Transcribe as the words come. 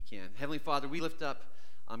can. Heavenly Father, we lift up,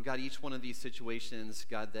 God, each one of these situations,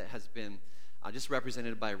 God, that has been just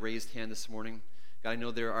represented by a raised hand this morning. God, I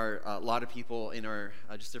know there are a lot of people in our,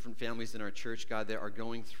 just different families in our church, God, that are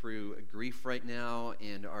going through grief right now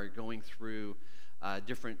and are going through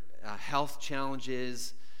different health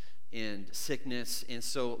challenges and sickness. And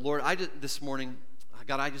so, Lord, this morning,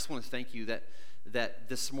 God, I just want to thank you that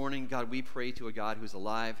this morning, God, we pray to a God who's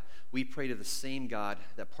alive. We pray to the same God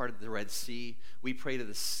that parted the Red Sea. We pray to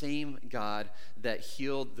the same God that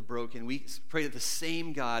healed the broken. We pray to the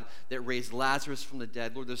same God that raised Lazarus from the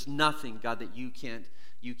dead. Lord, there's nothing, God, that you can't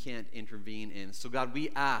intervene in. So, God,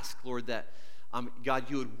 we ask, Lord, that, God,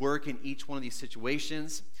 you would work in each one of these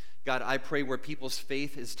situations. God, I pray where people's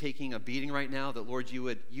faith is taking a beating right now, that, Lord, you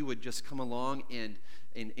would just come along and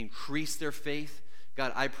increase their faith.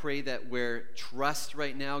 God, I pray that where trust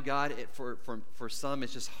right now, God, for some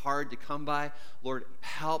it's just hard to come by. Lord,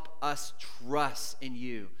 help us trust in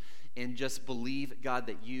you and just believe, God,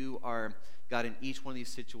 that you are, God, in each one of these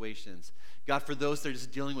situations. God, for those that are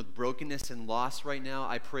just dealing with brokenness and loss right now,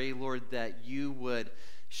 I pray, Lord, that you would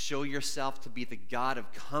show yourself to be the God of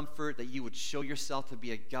comfort, that you would show yourself to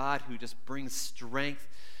be a God who just brings strength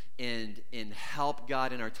and help,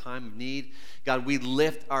 God, in our time of need. God, we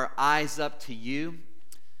lift our eyes up to you.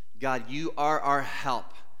 God, you are our help.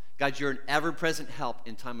 God, you're an ever-present help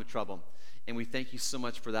in time of trouble. And we thank you so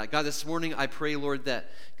much for that. God, this morning I pray, Lord,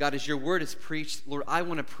 that, God, as your word is preached, Lord, I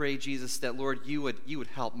want to pray, Jesus, that, Lord, you would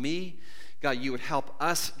help me. God, you would help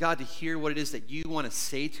us, God, to hear what it is that you want to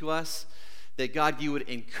say to us. That, God, you would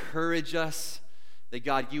encourage us. That,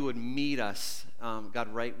 God, you would meet us,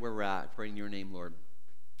 God, right where we're at. I pray in your name, Lord.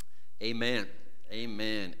 Amen.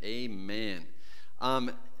 Amen. Amen.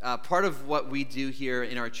 Part of what we do here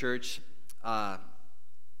in our church as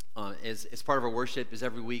part of our worship is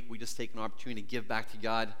every week we just take an opportunity to give back to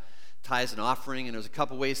God tithes and offering, and there's a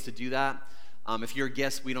couple ways to do that. If you're a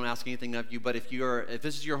guest, we don't ask anything of you, but if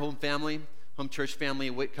this is your home church family,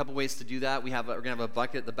 a couple ways to do that. We're going to have a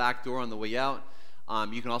bucket at the back door on the way out.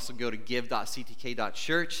 You can also go to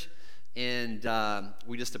give.ctk.church. And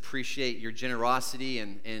we just appreciate your generosity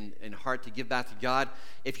and heart to give back to God.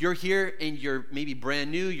 If you're here and you're maybe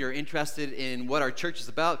brand new, you're interested in what our church is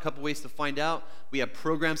about, a couple ways to find out. We have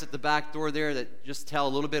programs at the back door there that just tell a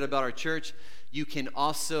little bit about our church. You can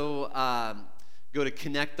also go to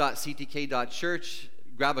connect.ctk.church,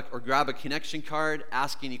 grab a connection card,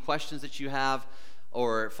 ask any questions that you have,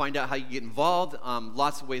 or find out how you get involved.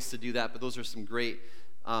 Lots of ways to do that, but those are some great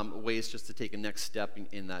ways just to take a next step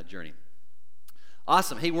in that journey.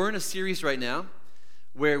 Awesome. Hey, we're in a series right now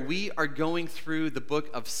where we are going through the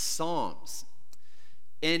book of Psalms.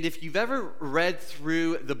 And if you've ever read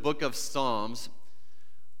through the book of Psalms,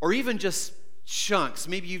 or even just chunks,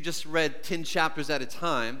 maybe you've just read 10 chapters at a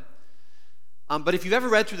time, but if you've ever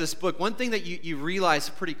read through this book, one thing that you realize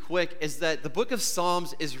pretty quick is that the book of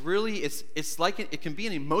Psalms is really, it's like it can be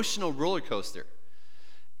an emotional roller coaster.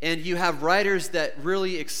 And you have writers that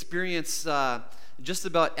really experience just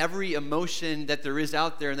about every emotion that there is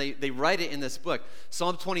out there, and they write it in this book.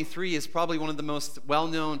 Psalm 23 is probably one of the most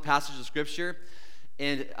well-known passages of Scripture,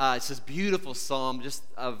 and it's this beautiful psalm just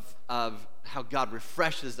of how God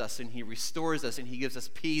refreshes us, and He restores us, and He gives us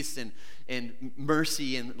peace and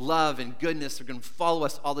mercy and love and goodness. They're going to follow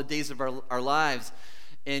us all the days of our lives.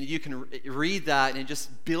 And you can read that and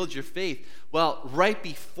just build your faith. Well, right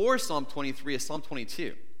before Psalm 23 is Psalm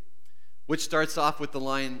 22. Which starts off with the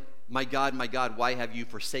line, my God, why have you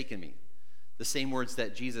forsaken me?" The same words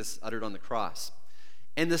that Jesus uttered on the cross.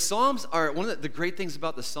 And the Psalms are, one of the great things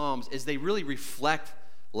about the Psalms is they really reflect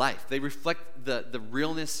life. They reflect the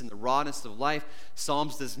realness and the rawness of life.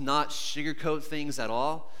 Psalms does not sugarcoat things at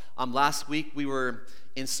all. Last week we were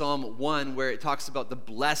in Psalm 1 where it talks about the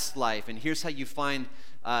blessed life. And here's how you find,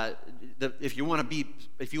 if you want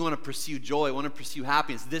to pursue joy, want to pursue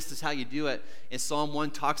happiness, this is how you do it. And Psalm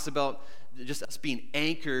 1 talks about just us being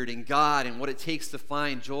anchored in God and what it takes to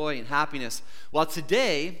find joy and happiness. Well,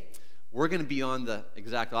 today, we're going to be on the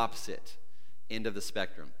exact opposite end of the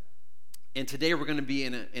spectrum. And today, we're going to be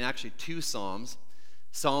in actually two Psalms,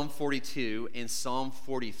 Psalm 42 and Psalm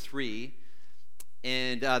 43.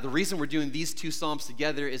 And the reason we're doing these two Psalms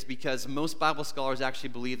together is because most Bible scholars actually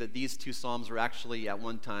believe that these two Psalms were actually at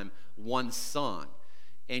one time one song.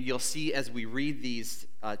 And you'll see as we read these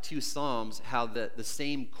two Psalms how the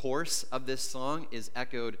same course of this song is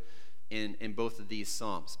echoed in both of these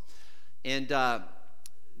Psalms. And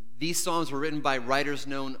these Psalms were written by writers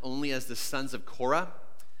known only as the sons of Korah.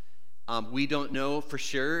 We don't know for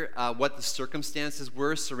sure what the circumstances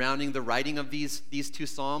were surrounding the writing of these two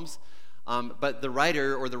Psalms. But the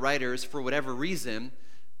writer or the writers, for whatever reason,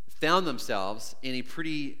 found themselves in a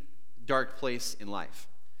pretty dark place in life.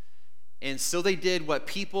 And so they did what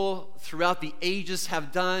people throughout the ages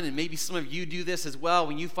have done, and maybe some of you do this as well.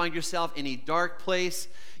 When you find yourself in a dark place,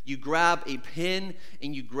 you grab a pen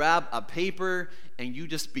and you grab a paper and you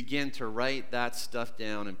just begin to write that stuff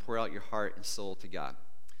down and pour out your heart and soul to God.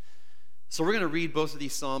 So we're going to read both of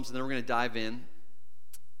these Psalms and then we're going to dive in.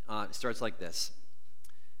 It starts like this.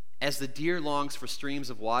 As the deer longs for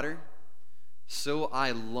streams of water, so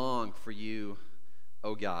I long for you,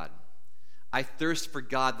 O God. I thirst for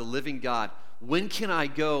God, the living God. When can I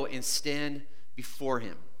go and stand before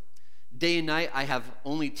him? Day and night I have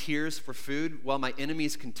only tears for food, while my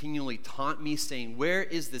enemies continually taunt me, saying, where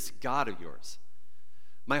is this God of yours?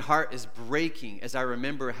 My heart is breaking as I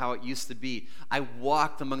remember how it used to be. I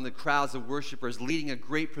walked among the crowds of worshipers, leading a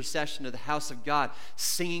great procession to the house of God,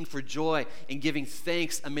 singing for joy and giving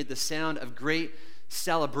thanks amid the sound of great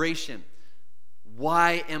celebration.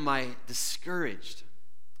 Why am I discouraged?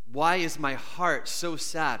 Why is my heart so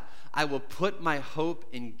sad? I will put my hope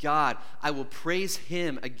in God. I will praise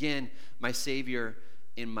him again, my Savior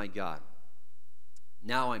and my God.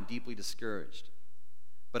 Now I'm deeply discouraged,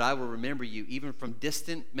 but I will remember you, even from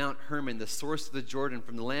distant Mount Hermon, the source of the Jordan,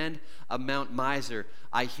 from the land of Mount Mizar.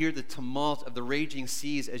 I hear the tumult of the raging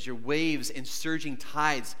seas as your waves and surging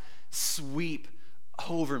tides sweep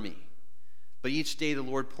over me. But each day the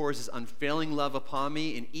Lord pours his unfailing love upon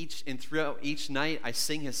me, and throughout each night I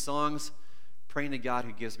sing his songs, praying to God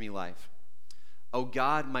who gives me life. O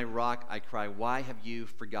God, my rock, I cry, why have you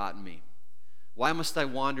forgotten me? Why must I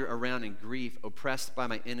wander around in grief, oppressed by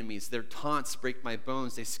my enemies? Their taunts break my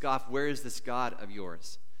bones. They scoff, where is this God of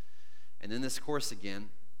yours? And then this chorus again,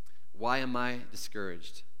 why am I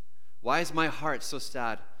discouraged? Why is my heart so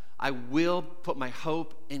sad? I will put my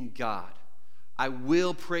hope in God. I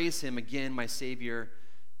will praise him again, my Savior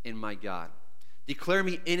and my God. Declare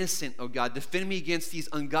me innocent, O God. Defend me against these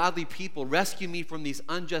ungodly people. Rescue me from these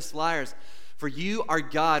unjust liars. For you are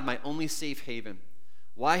God, my only safe haven.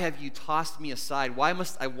 Why have you tossed me aside? Why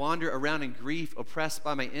must I wander around in grief, oppressed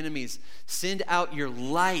by my enemies? Send out your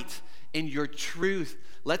light and your truth.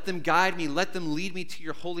 Let them guide me. Let them lead me to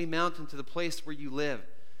your holy mountain, to the place where you live.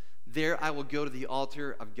 There I will go to the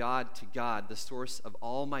altar of God, to God, the source of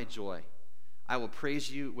all my joy. I will praise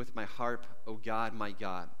you with my harp, O God, my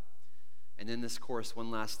God. And then this chorus one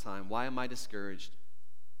last time. Why am I discouraged?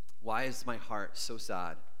 Why is my heart so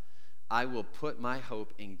sad? I will put my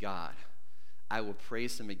hope in God. I will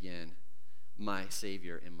praise him again, my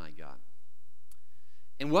Savior and my God.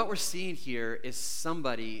 And what we're seeing here is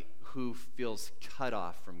somebody who feels cut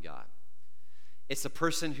off from God. It's a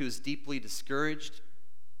person who's deeply discouraged,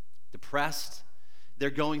 depressed. They're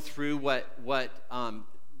going through what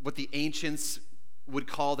the ancients would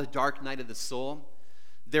call the dark night of the soul.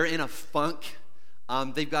 They're in a funk.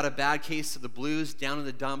 They've got a bad case of the blues, down in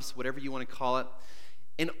the dumps, whatever you want to call it.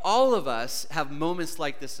 And all of us have moments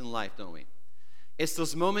like this in life, don't we? It's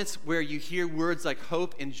those moments where you hear words like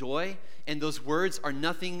hope and joy, and those words are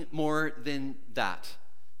nothing more than that,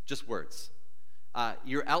 just words.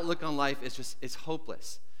 Your outlook on life is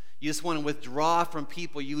hopeless. You just want to withdraw from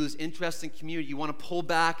people. You lose interest in community. You want to pull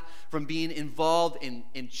back from being involved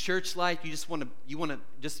in church life. You want to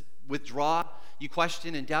just withdraw. You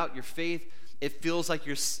question and doubt your faith. It feels like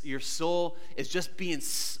your soul is just being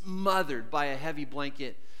smothered by a heavy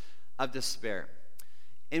blanket of despair.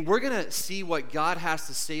 And we're going to see what God has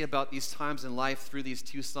to say about these times in life through these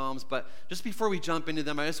two Psalms. But just before we jump into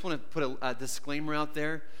them, I just want to put a disclaimer out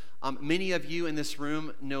there. Many of you in this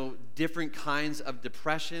room know different kinds of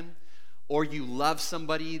depression, or you love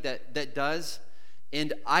somebody that does.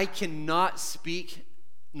 And I cannot speak,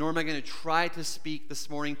 nor am I going to try to speak this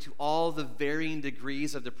morning to all the varying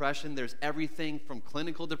degrees of depression. There's everything from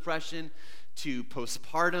clinical depression to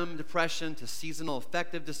postpartum depression to seasonal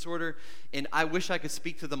affective disorder. And I wish I could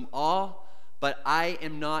speak to them all, but I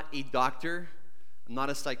am not a doctor. I'm not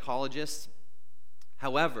a psychologist.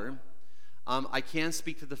 However, I can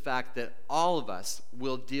speak to the fact that all of us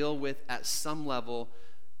will deal with, at some level,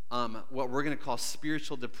 what we're going to call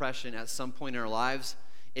spiritual depression at some point in our lives.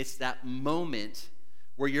 It's that moment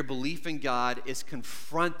where your belief in God is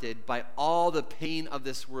confronted by all the pain of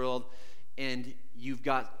this world, and you've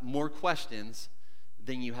got more questions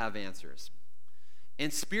than you have answers.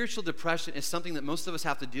 And spiritual depression is something that most of us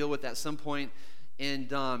have to deal with at some point.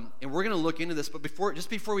 And we're going to look into this. But before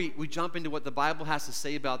we jump into what the Bible has to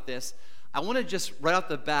say about this, I want to just right off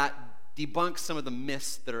the bat debunk some of the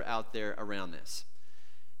myths that are out there around this.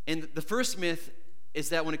 And the first myth is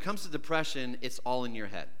that when it comes to depression, it's all in your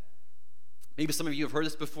head. Maybe some of you have heard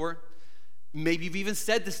this before. Maybe you've even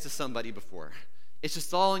said this to somebody before. It's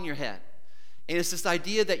just all in your head. And it's this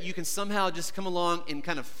idea that you can somehow just come along and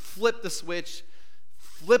kind of flip the switch,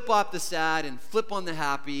 flip off the sad and flip on the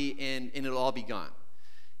happy, and it'll all be gone.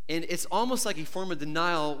 And it's almost like a form of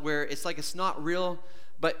denial where it's like it's not real,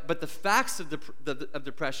 but the facts of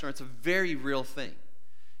depression are it's a very real thing.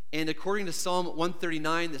 And according to Psalm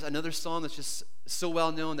 139, there's another psalm that's just so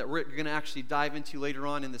well known that we're going to actually dive into later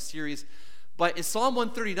on in the series. But in Psalm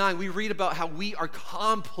 139, we read about how we are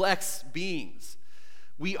complex beings.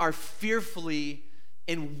 We are fearfully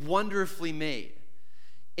and wonderfully made.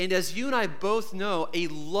 And as you and I both know, a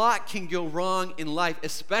lot can go wrong in life,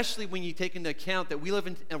 especially when you take into account that we live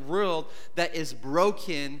in a world that is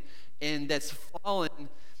broken and that's fallen.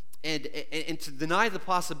 And to deny the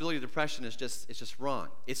possibility of depression is just wrong.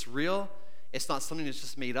 It's real. It's not something that's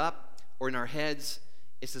just made up or in our heads.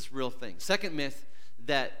 It's this real thing. Second myth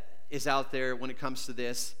that is out there when it comes to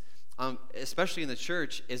this, especially in the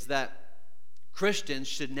church, is that Christians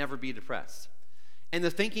should never be depressed. And the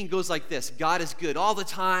thinking goes like this: God is good all the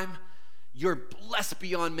time. You're blessed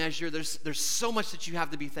beyond measure. There's so much that you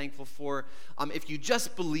have to be thankful for. If you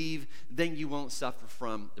just believe, then you won't suffer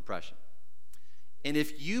from depression. And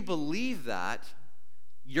if you believe that,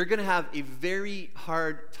 you're going to have a very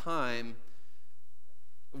hard time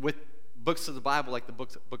with books of the Bible like the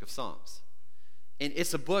book of Psalms. And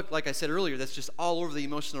it's a book, like I said earlier, that's just all over the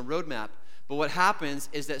emotional roadmap. But what happens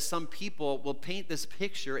is that some people will paint this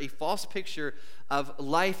picture, a false picture of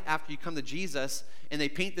life after you come to Jesus, and they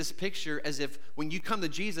paint this picture as if when you come to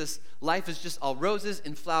Jesus, life is just all roses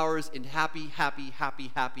and flowers and happy, happy,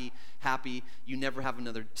 happy, happy, happy. You never have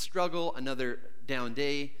another struggle, another down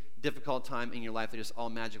day, difficult time in your life. They just all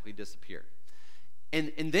magically disappear.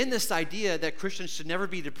 And then this idea that Christians should never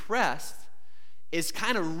be depressed is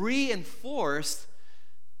kind of reinforced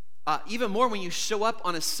even more when you show up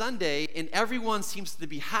on a Sunday and everyone seems to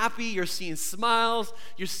be happy. You're seeing smiles,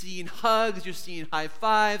 you're seeing hugs, you're seeing high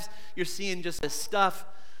fives, you're seeing just this stuff.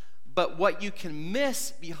 But what you can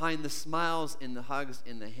miss behind the smiles and the hugs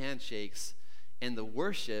and the handshakes and the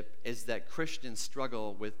worship is that Christians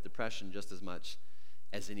struggle with depression just as much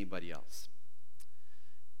as anybody else.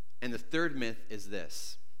 And the third myth is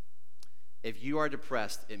this: if you are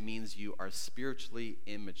depressed, it means you are spiritually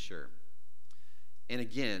immature. And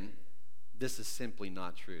again, this is simply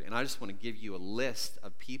not true. And I just want to give you a list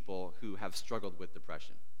of people who have struggled with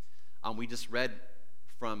depression. We just read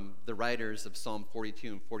from the writers of Psalm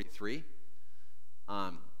 42 and 43,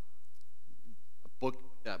 a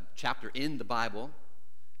chapter in the Bible,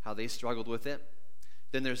 how they struggled with it.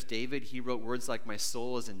 Then there's David. He wrote words like, "My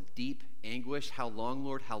soul is in deep anguish. How long,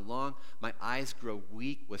 Lord? How long? My eyes grow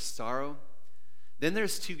weak with sorrow." Then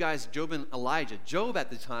there's two guys, Job and Elijah. Job at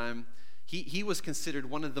the time, he was considered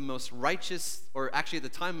one of the most righteous, or actually at the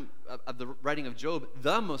time of the writing of Job,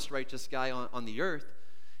 the most righteous guy on the earth.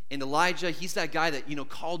 And Elijah, he's that guy that,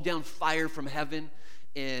 called down fire from heaven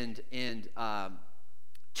and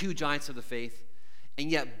two giants of the faith. And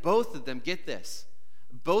yet both of them, get this,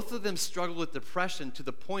 both of them struggled with depression to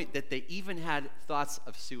the point that they even had thoughts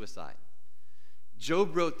of suicide.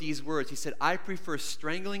 Job wrote these words. He said, "I prefer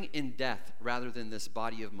strangling in death rather than this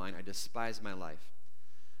body of mine. I despise my life."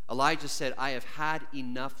 Elijah said, "I have had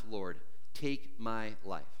enough, Lord. Take my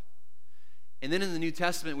life." And then in the New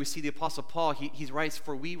Testament, we see the Apostle Paul. He writes,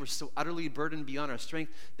 "For we were so utterly burdened beyond our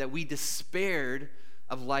strength that we despaired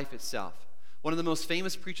of life itself." One of the most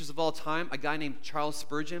famous preachers of all time, a guy named Charles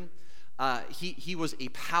Spurgeon, he was a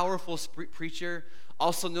powerful preacher,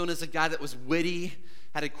 also known as a guy that was witty,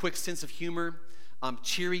 had a quick sense of humor,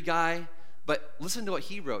 cheery guy. But listen to what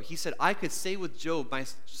he wrote. He said, "I could say with Job, my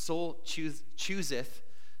soul chooseth,"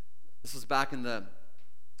 this was back in the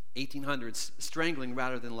 1800s, "strangling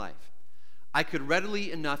rather than life. I could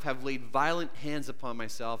readily enough have laid violent hands upon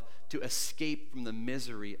myself to escape from the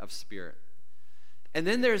misery of spirit." And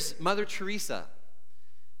then there's Mother Teresa.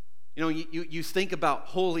 You think about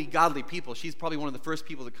holy, godly people. She's probably one of the first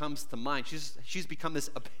people that comes to mind. She's become this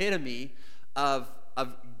epitome of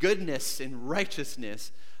goodness and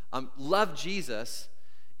righteousness. Loved Jesus.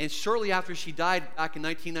 And shortly after she died back in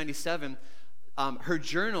 1997, her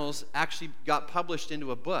journals actually got published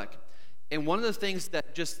into a book. And one of the things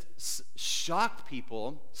that just shocked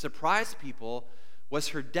people, surprised people, was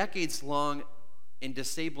her decades-long and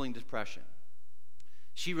disabling depression.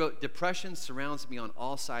 She wrote, "Depression surrounds me on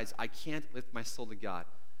all sides. I can't lift my soul to God.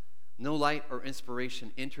 No light or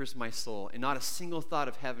inspiration enters my soul, and not a single thought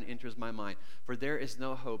of heaven enters my mind. For there is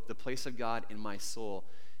no hope. The place of God in my soul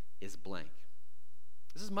is blank."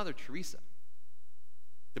 This is Mother Teresa.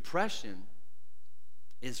 Depression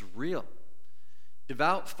is real.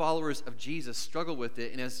 Devout followers of Jesus struggle with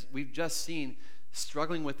it, and as we've just seen,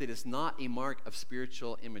 struggling with it is not a mark of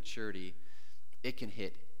spiritual immaturity. it can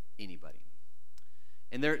hit anybody.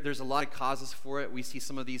 And there's a lot of causes for it. We see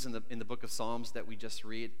some of these in the book of Psalms that we just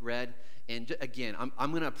read. And again,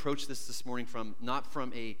 I'm going to approach this morning I'm not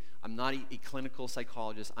a clinical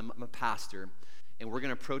psychologist. I'm a pastor. And we're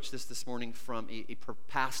going to approach this morning from a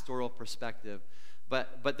pastoral perspective.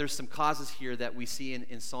 But there's some causes here that we see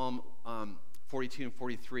in Psalm 42 and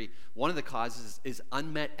 43. One of the causes is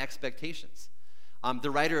unmet expectations.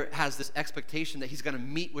 The writer has this expectation that he's going to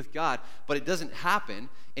meet with God, but it doesn't happen.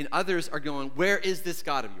 And others are going, where is this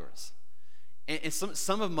God of yours? And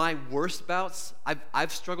some of my worst bouts,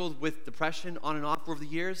 I've struggled with depression on and off over the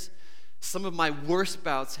years. Some of my worst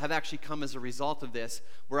bouts have actually come as a result of this,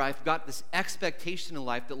 where I've got this expectation in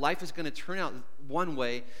life that life is going to turn out one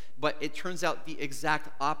way, but it turns out the exact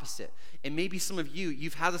opposite. And maybe some of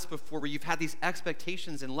you've had this before, where you've had these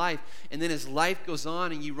expectations in life, and then as life goes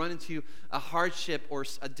on and you run into a hardship or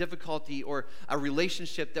a difficulty or a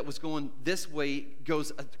relationship that was going this way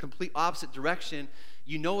goes a complete opposite direction,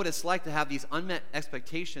 you know what it's like to have these unmet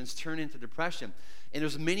expectations turn into depression. And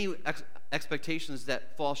there's many expectations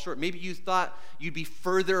that fall short. Maybe you thought you'd be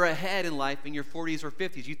further ahead in life in your 40s or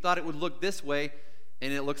 50s. You thought it would look this way,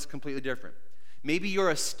 and it looks completely different. Maybe you're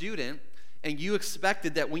a student, and you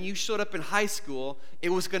expected that when you showed up in high school, it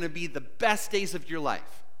was going to be the best days of your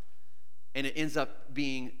life. And it ends up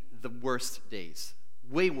being the worst days,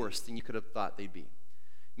 way worse than you could have thought they'd be.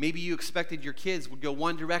 Maybe you expected your kids would go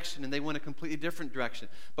one direction and they went a completely different direction.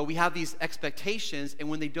 But we have these expectations, and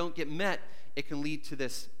when they don't get met, it can lead to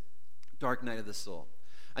this dark night of the soul.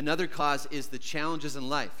 Another cause is the challenges in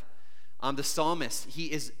life. The psalmist,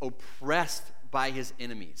 he is oppressed by his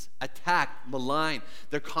enemies, attacked, maligned.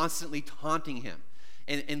 They're constantly taunting him.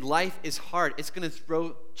 And life is hard. It's going to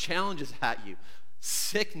throw challenges at you.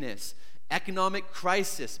 Sickness, economic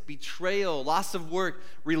crisis, betrayal, loss of work,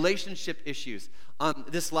 relationship issues.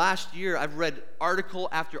 This last year, I've read article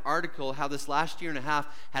after article how this last year and a half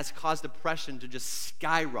has caused depression to just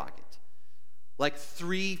skyrocket. Like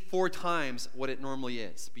 3-4 times what it normally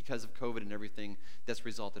is because of COVID and everything that's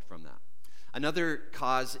resulted from that. Another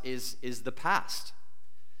cause is the past.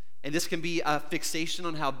 And this can be a fixation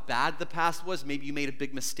on how bad the past was. Maybe you made a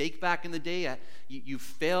big mistake back in the day. You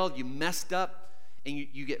failed, you messed up, and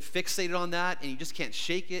you get fixated on that, and you just can't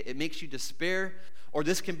shake it. It makes you despair. Or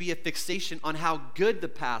this can be a fixation on how good the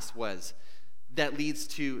past was that leads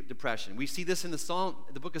to depression. We see this in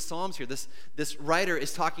the book of Psalms here. This writer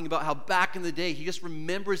is talking about how back in the day, he just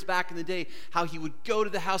remembers back in the day how he would go to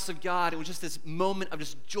the house of God. It was just this moment of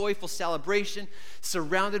just joyful celebration,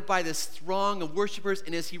 surrounded by this throng of worshipers.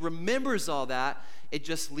 And as he remembers all that, it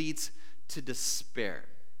just leads to despair.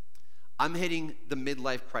 I'm hitting the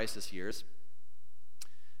midlife crisis years.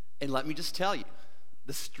 And let me just tell you,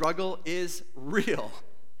 the struggle is real.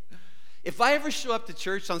 If I ever show up to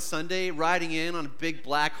church on Sunday riding in on a big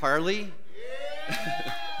black Harley,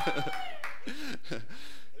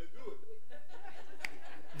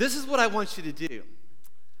 this is what I want you to do.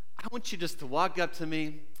 I want you just to walk up to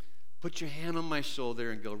me, put your hand on my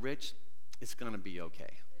shoulder, and go, Rich, it's going to be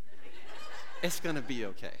okay. It's going to be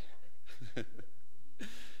okay.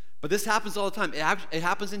 But this happens all the time. It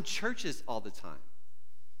happens in churches all the time.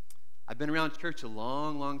 I've been around church a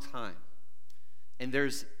long, long time. And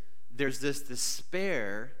there's this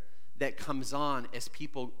despair that comes on as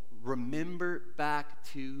people remember back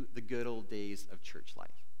to the good old days of church life.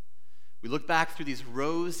 We look back through these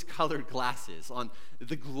rose-colored glasses on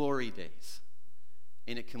the glory days,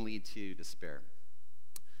 and it can lead to despair.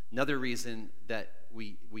 Another reason that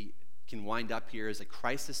we can wind up here is a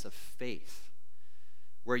crisis of faith,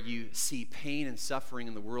 where you see pain and suffering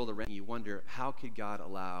in the world around you. You wonder, how could God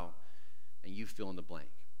allow, and you fill in the blank.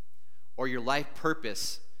 Or your life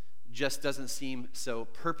purpose just doesn't seem so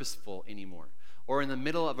purposeful anymore. Or in the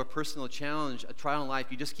middle of a personal challenge, a trial in life,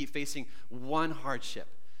 you just keep facing one hardship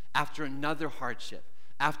after another hardship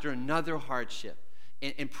after another hardship.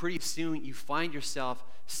 And pretty soon you find yourself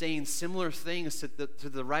saying similar things to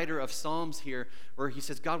the writer of Psalms here, where he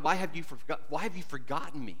says, God, why have you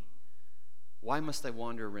forgotten me? Why must I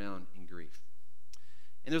wander around in grief?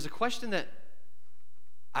 And there's a question that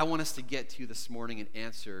I want us to get to this morning and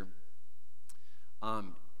answer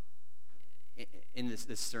in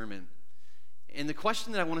this sermon. And the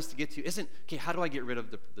question that I want us to get to isn't, okay, how do I get rid of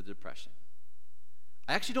the depression?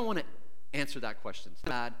 I actually don't want to answer that question. It's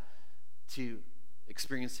bad to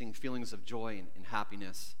experiencing feelings of joy and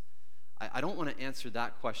happiness. I don't want to answer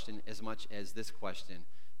that question as much as this question.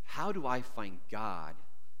 How do I find God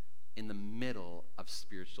in the middle of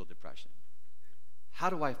spiritual depression? How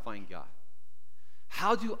do I find God?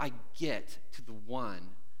 How do I get to the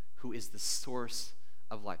one who is the source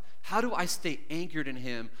of life? How do I stay anchored in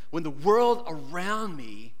him when the world around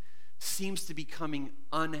me seems to be becoming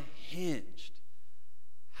unhinged?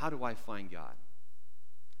 How do I find God?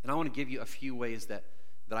 And I want to give you a few ways that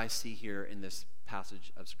I see here in this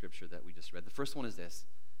passage of Scripture that we just read. The first one is this,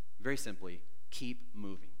 very simply, keep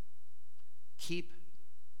moving. Keep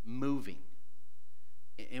moving.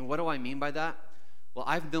 And what do I mean by that? Well,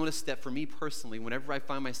 I've noticed that for me personally, whenever I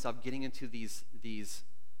find myself getting into these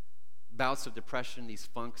bouts of depression, these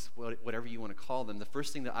funks, whatever you want to call them, the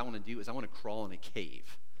first thing that I want to do is I want to crawl in a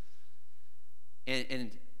cave.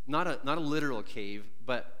 And not a literal cave,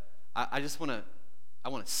 but I just want to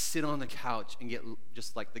sit on the couch and get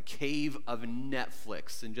just like the cave of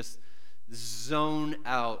Netflix and just zone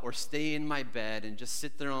out, or stay in my bed and just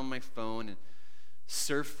sit there on my phone and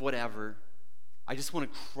surf whatever. I just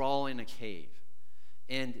want to crawl in a cave.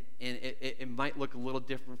 And it might look a little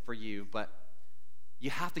different for you, but you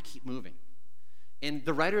have to keep moving. And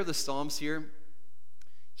the writer of the Psalms here,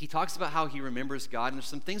 he talks about how he remembers God, and there's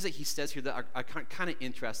some things that he says here that are kind of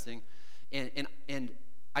interesting, and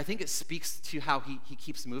I think it speaks to how he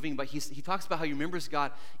keeps moving, but he talks about how he remembers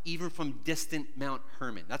God even from distant Mount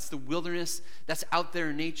Hermon. That's the wilderness. That's out there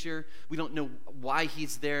in nature. We don't know why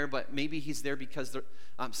he's there, but maybe he's there because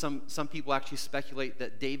some people actually speculate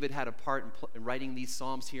that David had a part in writing these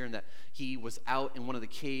Psalms here, and that he was out in one of the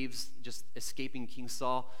caves just escaping King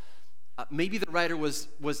Saul. Maybe the writer was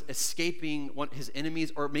escaping his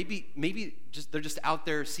enemies, or maybe they're just out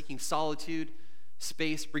there seeking solitude,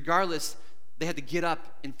 space. Regardless, they had to get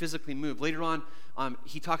up and physically move. Later on,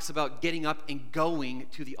 he talks about getting up and going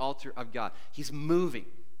to the altar of God. He's moving.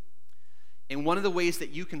 And one of the ways that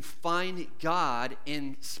you can find God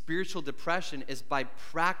in spiritual depression is by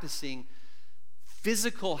practicing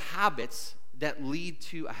physical habits that lead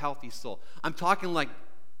to a healthy soul. I'm talking like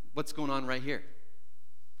what's going on right here.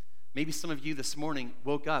 Maybe some of you this morning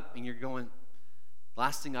woke up and you're going,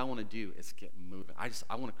 last thing I want to do is get moving.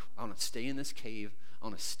 I want to stay in this cave. I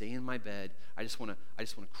want to stay in my bed. I just want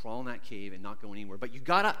to crawl in that cave and not go anywhere. But you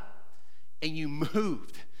got up and you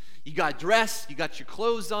moved. You got dressed. You got your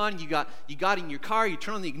clothes on. You got in your car. You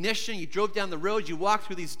turned on the ignition. You drove down the road. You walked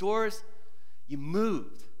through these doors. You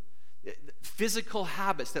moved. Physical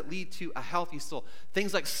habits that lead to a healthy soul.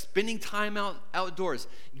 Things like spending time outdoors,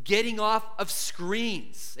 getting off of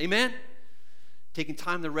screens. Amen? Taking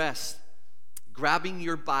time to rest. Grabbing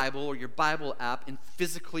your Bible or your Bible app and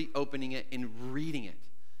physically opening it and reading it.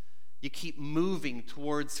 You keep moving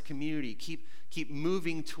towards community. Keep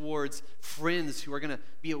moving towards friends who are going to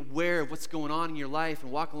be aware of what's going on in your life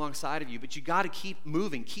and walk alongside of you. But you got to keep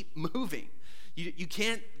moving. Keep moving. You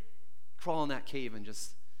can't crawl in that cave and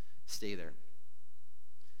just stay there.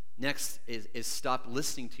 Next is stop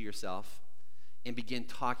listening to yourself and begin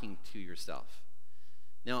talking to yourself.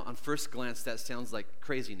 Now, on first glance, that sounds like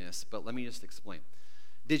craziness, but let me just explain.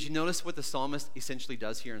 Did you notice what the psalmist essentially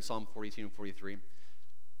does here in Psalm 42 and 43?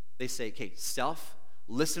 They say, okay, self,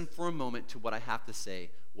 listen for a moment to what I have to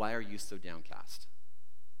say. Why are you so downcast?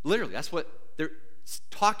 Literally, that's what they're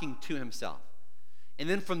talking to himself. And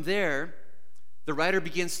then from there, the writer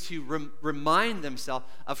begins to remind themselves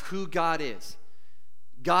of who God is.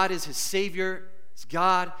 God is his Savior. It's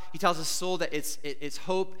God. He tells his soul that its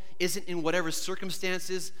hope isn't in whatever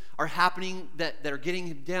circumstances are happening that are getting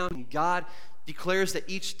him down. God declares that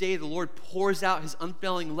each day the Lord pours out his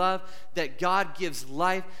unfailing love, that God gives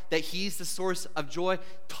life, that he's the source of joy,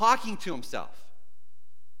 talking to himself.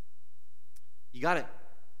 You got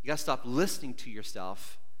to stop listening to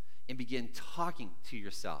yourself and begin talking to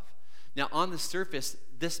yourself. Now, on the surface,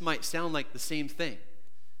 this might sound like the same thing.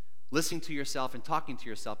 Listening to yourself and talking to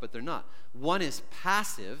yourself, but they're not. One is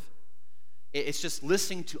passive. It's just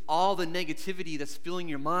listening to all the negativity that's filling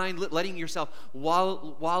your mind, letting yourself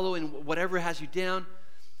wallow in whatever has you down.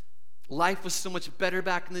 Life was so much better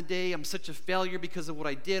back in the day. I'm such a failure because of what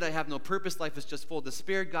I did. I have no purpose. Life is just full of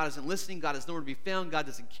despair. God isn't listening. God is nowhere to be found. God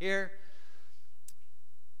doesn't care.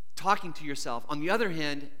 Talking to yourself. On the other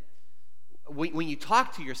hand, when you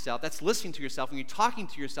talk to yourself, that's listening to yourself. When you're talking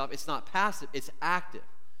to yourself, it's not passive, it's active.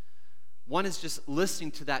 One is just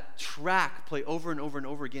listening to that track play over and over and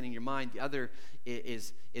over again in your mind. The other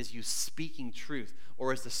is you speaking truth.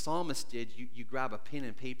 Or as the psalmist did, you grab a pen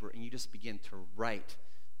and paper and you just begin to write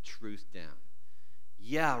truth down.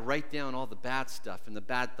 Yeah, write down all the bad stuff and the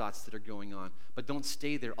bad thoughts that are going on, but don't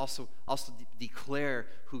stay there. Also declare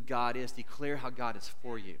who God is. Declare how God is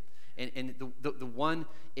for you. And the one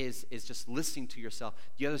is just listening to yourself.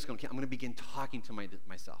 The other is going, okay, I'm going to begin talking to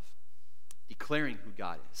myself, declaring who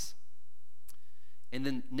God is. And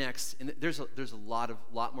then next, and there's a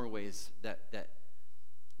lot more ways that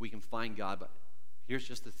we can find God, but Here's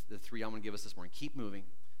just the three I'm going to give us this morning. Keep moving.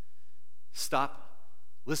 Stop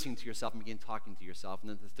listening to yourself and begin talking to yourself. And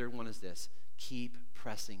then the third one is this. Keep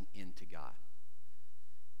pressing into God.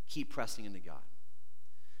 Keep pressing into God.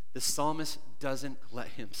 The psalmist doesn't let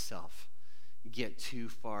himself get too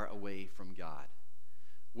far away from God,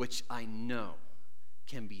 which I know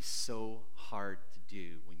can be so hard to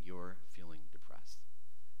do when you're feeling depressed.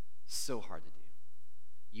 So hard to do.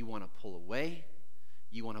 You want to pull away.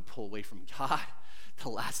 You want to pull away from God. The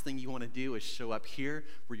last thing you want to do is show up here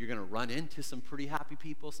where you're going to run into some pretty happy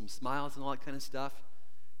people, some smiles and all that kind of stuff.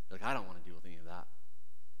 You're like, I don't want to deal with any of that.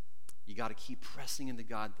 You got to keep pressing into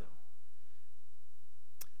God, though.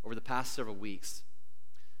 Over the past several weeks,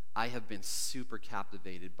 I have been super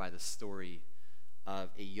captivated by the story of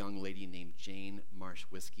a young lady named Jane Marsh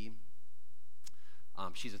Whiskey.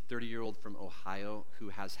 She's a 30-year-old from Ohio who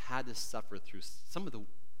has had to suffer through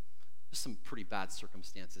some pretty bad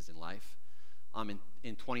circumstances in life.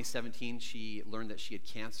 In 2017, she learned that she had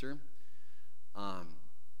cancer,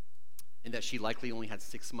 and that she likely only had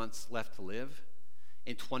 6 months left to live.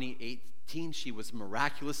 In 2018, she was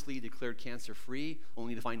miraculously declared cancer-free,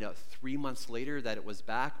 only to find out 3 months later that it was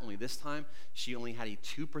back. Only this time, she only had a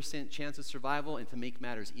 2% chance of survival, and to make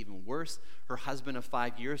matters even worse, her husband of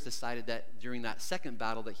 5 years decided that during that second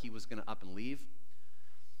battle that he was going to up and leave.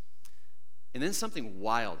 And then something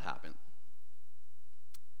wild happened.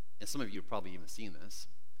 And some of you have probably even seen this.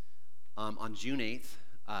 On June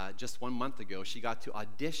 8th, just 1 month ago, she got to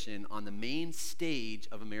audition on the main stage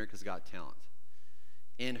of America's Got Talent.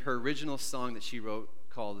 And her original song that she wrote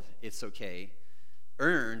called It's Okay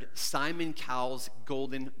earned Simon Cowell's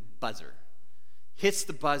Golden Buzzer. Hits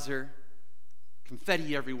the buzzer,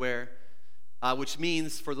 confetti everywhere, which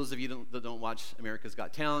means, for those of you that don't watch America's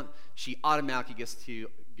Got Talent, she automatically gets to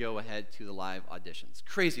go ahead to the live auditions.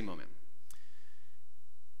 Crazy moment.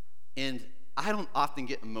 And I don't often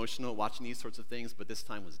get emotional watching these sorts of things, but this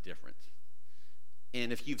time was different.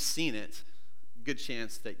 And if you've seen it, good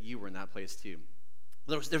chance that you were in that place too.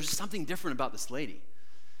 There was something different about this lady.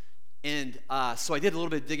 And so I did a little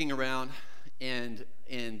bit of digging around, and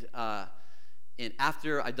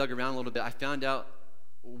after I dug around a little bit, I found out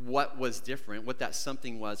what was different, what that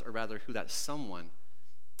something was, or rather who that someone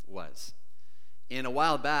was. And a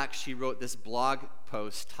while back, she wrote this blog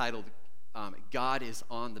post titled, God is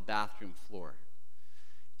on the bathroom floor.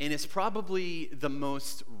 And it's probably the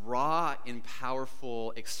most raw and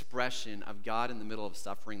powerful expression of God in the middle of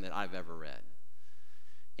suffering that I've ever read.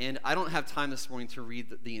 And I don't have time this morning to read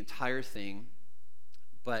the entire thing,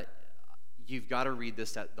 but you've got to read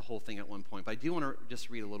the whole thing at one point. But I do want to just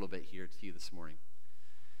read a little bit here to you this morning.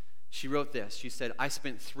 She wrote this. She said, I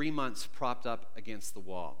spent 3 months propped up against the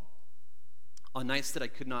wall. On nights that I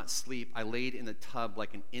could not sleep, I laid in the tub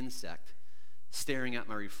like an insect, staring at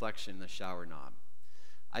my reflection in the shower knob.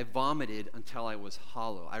 I vomited until I was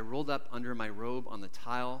hollow. I rolled up under my robe on the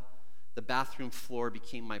tile. The bathroom floor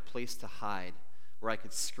became my place to hide, where I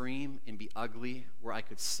could scream and be ugly, where I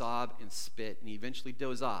could sob and spit and eventually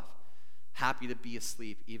doze off, happy to be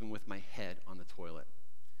asleep even with my head on the toilet.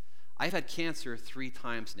 I've had cancer 3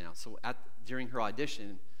 times now. So during her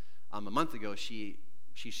audition a month ago, she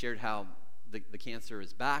shared how the cancer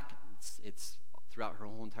is back. It's throughout her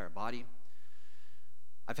whole entire body.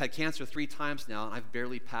 I've had cancer 3 times now, and I've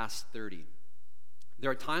barely passed 30. There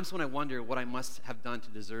are times when I wonder what I must have done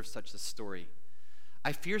to deserve such a story.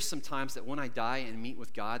 I fear sometimes that when I die and meet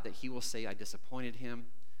with God, that he will say I disappointed him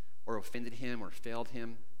or offended him or failed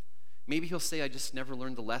him. Maybe he'll say I just never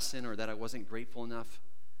learned the lesson or that I wasn't grateful enough.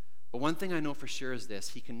 But one thing I know for sure is this: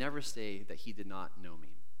 he can never say that he did not know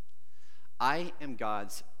me. I am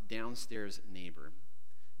God's downstairs neighbor,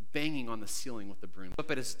 banging on the ceiling with the broom.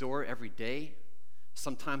 Up at his door every day,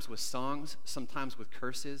 sometimes with songs, sometimes with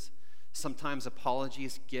curses, sometimes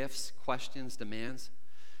apologies, gifts, questions, demands.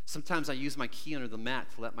 Sometimes I use my key under the mat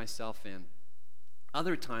to let myself in.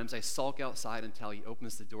 Other times I sulk outside until he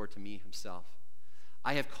opens the door to me himself.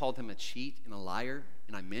 I have called him a cheat and a liar,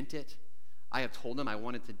 and I meant it. I have told him I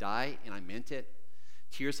wanted to die, and I meant it.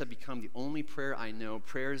 Tears have become the only prayer I know.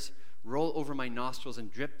 Prayers roll over my nostrils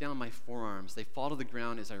and drip down my forearms. They fall to the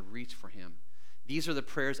ground as I reach for him. These are the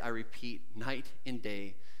prayers I repeat night and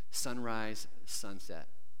day, sunrise, sunset.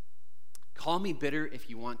 Call me bitter if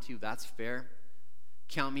you want to, that's fair.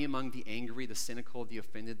 Count me among the angry, the cynical, the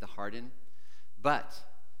offended, the hardened. But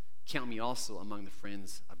count me also among the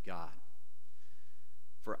friends of God.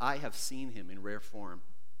 For I have seen him in rare form.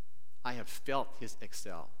 I have felt his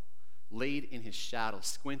excel, laid in his shadow,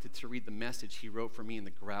 squinted to read the message he wrote for me in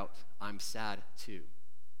the grout. I'm sad too.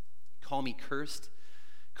 Call me cursed,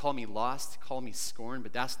 call me lost, call me scorned,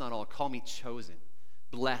 but that's not all. Call me chosen,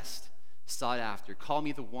 blessed, sought after. Call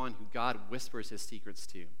me the one who God whispers his secrets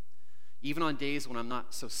to. Even on days when I'm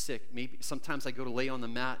not so sick, maybe sometimes I go to lay on the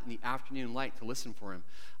mat in the afternoon light to listen for him.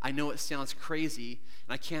 I know it sounds crazy,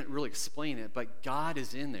 and I can't really explain it, but God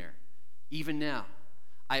is in there, even now.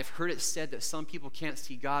 I have heard it said that some people can't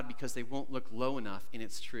see God because they won't look low enough, and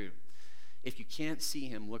it's true. If you can't see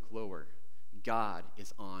him, look lower. God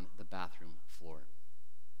is on the bathroom floor.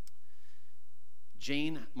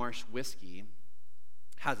 Jane Marsh Whiskey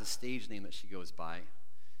has a stage name that she goes by,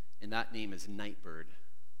 and that name is Nightbird.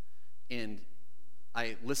 And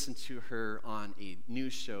I listened to her on a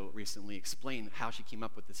news show recently explain how she came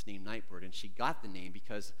up with this name Nightbird, and she got the name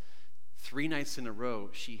because 3 nights in a row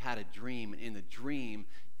she had a dream, and in the dream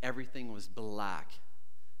everything was black,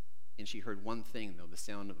 and she heard one thing though, the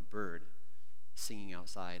sound of a bird singing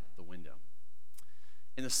outside the window.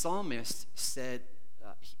 And the psalmist said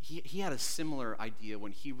he had a similar idea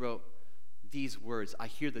when he wrote these words, I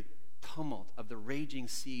hear the tumult of the raging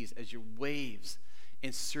seas as your waves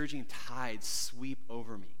and surging tides sweep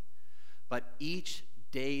over me. But each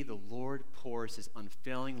day the Lord pours his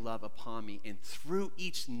unfailing love upon me, and through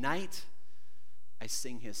each night I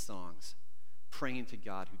sing his songs, praying to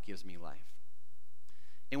God who gives me life.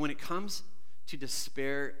 And when it comes to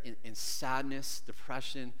despair and sadness,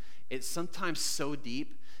 depression, it's sometimes so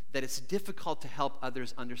deep that it's difficult to help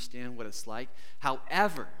others understand what it's like.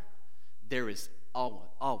 However, there is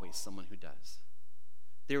always someone who does.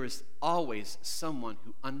 There is always someone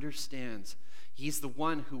who understands. He's the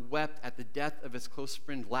one who wept at the death of his close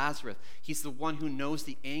friend Lazarus. He's the one who knows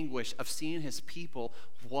the anguish of seeing his people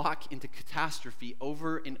walk into catastrophe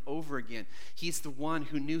over and over again. He's the one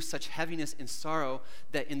who knew such heaviness and sorrow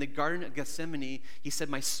that in the Garden of Gethsemane, he said,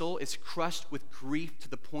 my soul is crushed with grief to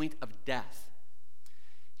the point of death.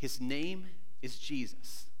 His name is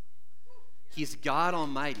Jesus. He's God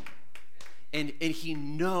Almighty. And he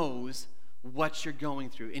knows what you're going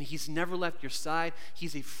through. And he's never left your side.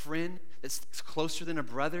 He's a friend that's closer than a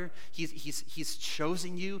brother. He's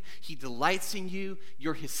chosen you. He delights in you.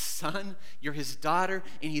 You're his son. You're his daughter.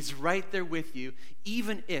 And he's right there with you,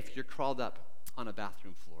 even if you're crawled up on a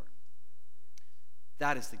bathroom floor.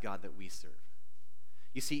 That is the God that we serve.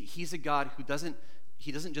 You see, he's a God who doesn't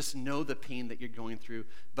just know the pain that you're going through,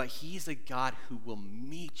 but he's a God who will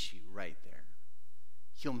meet you right there.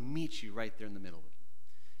 He'll meet you right there in the middle of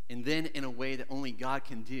it. And then in a way that only God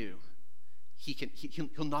can do,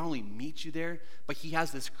 he'll not only meet you there, but he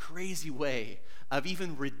has this crazy way of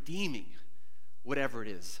even redeeming whatever it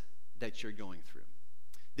is that you're going through.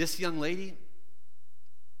 This young lady,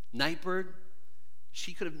 Nightbird,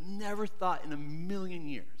 she could have never thought in a million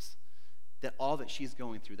years that all that she's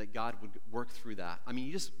going through, that God would work through that. I mean,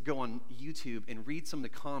 you just go on YouTube and read some of the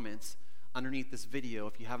comments underneath this video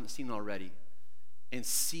if you haven't seen it already, and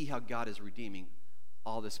see how God is redeeming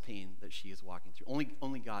all this pain that she is walking through.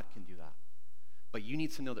 Only God can do that. But you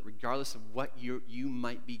need to know that regardless of what you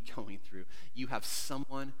might be going through, you have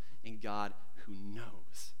someone in God who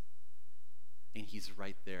knows. And he's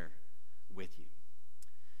right there with you.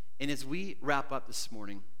 And as we wrap up this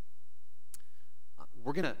morning,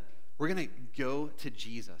 we're gonna go to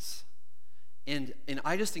Jesus. And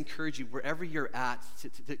I just encourage you, wherever you're at,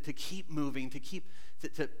 to keep moving,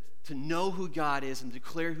 to know who God is and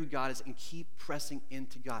declare who God is and keep pressing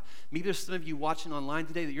into God. Maybe there's some of you watching online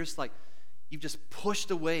today that you're just like, you've just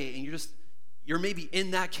pushed away and you're maybe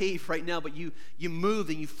in that cave right now, but you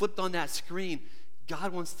moved and you flipped on that screen.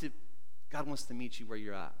 God wants to meet you where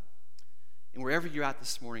you're at. And wherever you're at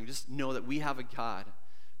this morning, just know that we have a God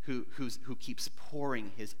who keeps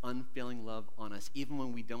pouring his unfailing love on us, even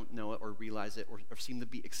when we don't know it or realize it or seem to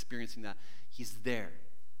be experiencing that. He's there.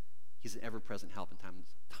 He's an ever-present help in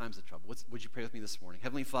times of trouble. Would you pray with me this morning?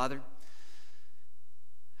 Heavenly Father,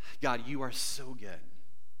 God, you are so good.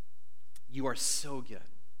 You are so good.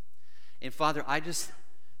 And Father, I just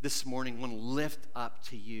this morning want to lift up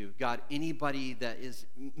to you, God, anybody that is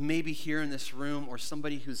maybe here in this room or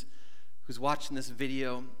somebody who's watching this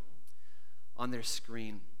video on their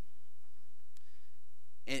screen.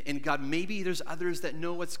 And God, maybe there's others that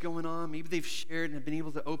know what's going on. Maybe they've shared and have been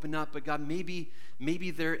able to open up. But God, maybe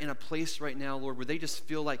they're in a place right now, Lord, where they just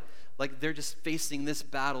feel like they're just facing this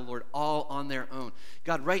battle, Lord, all on their own.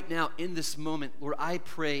 God, right now in this moment, Lord, I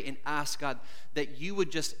pray and ask, God, that you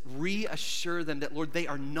would just reassure them that, Lord, they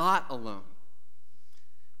are not alone.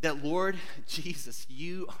 That, Lord Jesus,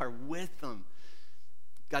 you are with them.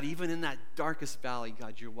 God, even in that darkest valley,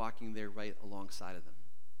 God, you're walking there right alongside of them.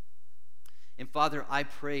 And Father, I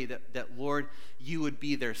pray that Lord, you would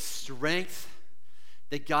be their strength,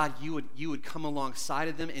 that God, you would come alongside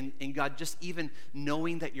of them, and God, just even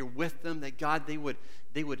knowing that you're with them, that God, they would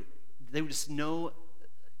just know,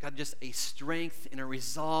 God, just a strength and a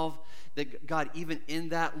resolve that, God, even in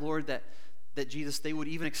that, Lord, that Jesus, they would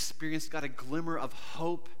even experience, God, a glimmer of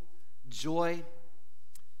hope, joy.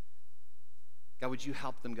 God, would you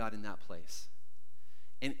help them, God, in that place?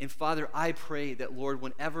 And Father, I pray that, Lord,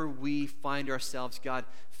 whenever we find ourselves, God,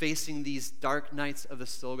 facing these dark nights of the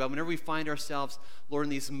soul, God, whenever we find ourselves, Lord,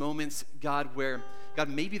 in these moments, God, where, God,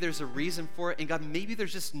 maybe there's a reason for it, and God, maybe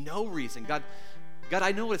there's just no reason. God,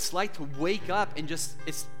 I know what it's like to wake up and just,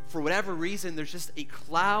 it's for whatever reason, there's just a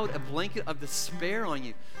cloud, a blanket of despair on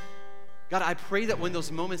you. God, I pray that when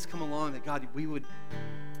those moments come along, that, God, we'd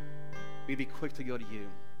be quick to go to you.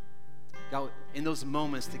 God, in those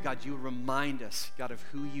moments, that, God, you would remind us, God, of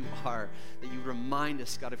who you are, that you would remind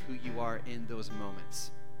us, God, of who you are in those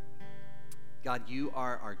moments. God, you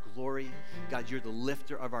are our glory. God, you're the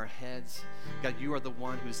lifter of our heads. God, you are the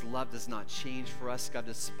one whose love does not change for us. God,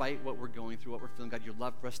 despite what we're going through, what we're feeling, God, your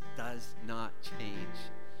love for us does not change.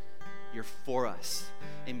 You're for us.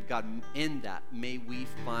 And God, in that, may we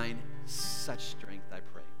find such strength, I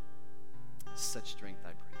pray. Such strength,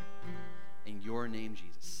 I pray. In your name,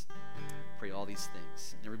 Jesus, I pray all these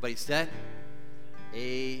things. And everybody said,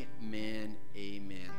 amen.